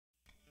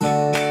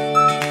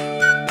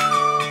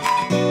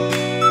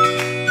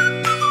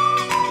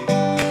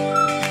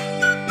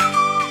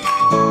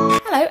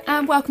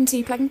welcome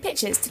to Plugging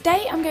Pictures.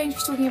 Today I'm going to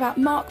be talking about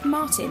Marc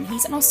Martin.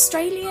 He's an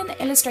Australian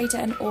illustrator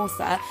and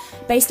author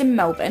based in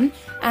Melbourne,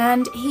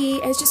 and he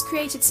has just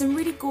created some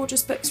really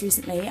gorgeous books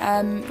recently,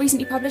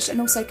 recently published and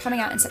also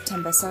coming out in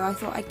September, so I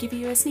thought I'd give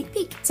you a sneak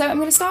peek. So I'm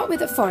going to start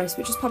with A Forest,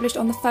 which was published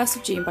on the 1st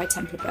of June by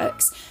Templar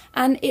books,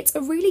 and it's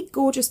a really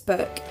gorgeous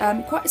book,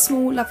 quite a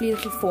small lovely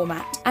little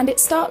format, and it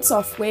starts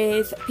off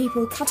with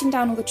people cutting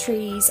down all the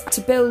trees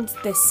to build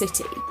this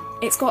city.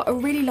 It's got a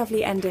really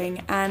lovely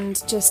ending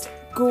and just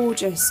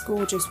gorgeous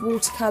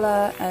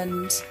watercolour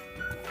and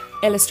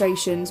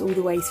illustrations all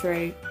the way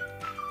through.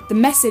 The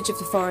message of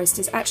The Forest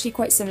is actually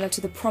quite similar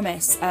to The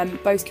Promise,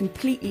 both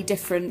completely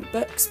different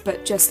books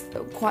but just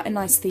quite a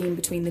nice theme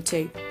between the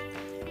two.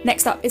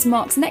 Next up is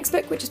Marc's next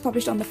book, which is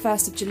published on the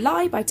 1st of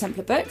July by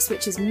Templar Books,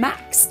 which is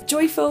Max,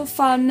 joyful,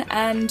 fun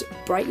and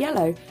bright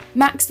yellow.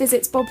 Max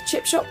visits Bob's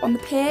chip shop on the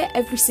pier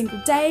every single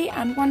day,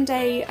 and one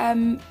day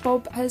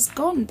Bob has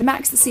gone.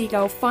 Max the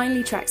seagull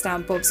finally tracks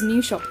down Bob's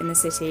new shop in the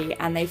city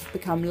and they've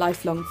become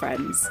lifelong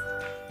friends.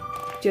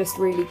 Just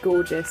really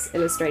gorgeous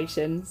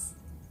illustrations.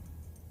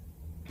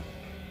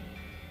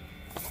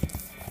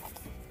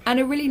 And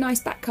a really nice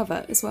back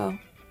cover as well.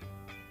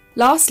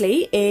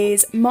 Lastly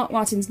is Marc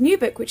Martin's new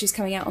book, which is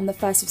coming out on the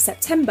 1st of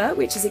September,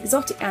 which is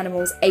Exotic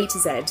Animals A to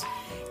Z.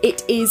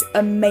 It is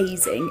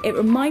amazing. It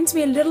reminds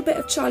me a little bit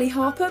of Charlie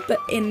Harper, but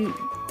in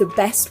the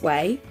best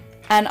way.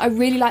 And I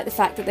really like the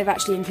fact that they've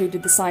actually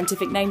included the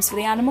scientific names for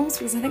the animals,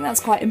 because I think that's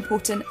quite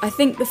important. I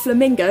think the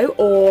flamingo,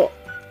 or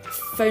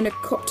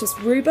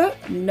Phoenicopterus Ruber,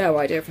 no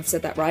idea if I've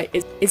said that right,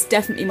 is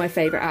definitely my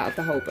favourite out of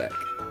the whole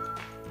book.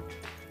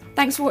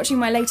 Thanks for watching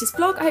my latest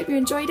vlog, I hope you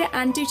enjoyed it,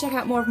 and do check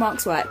out more of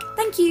Marc's work.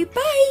 Thank you,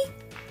 bye!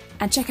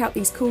 And check out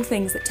these cool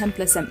things that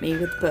Templar sent me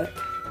with the book.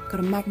 Got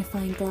a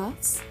magnifying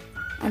glass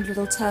and a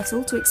little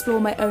turtle to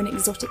explore my own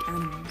exotic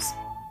animals.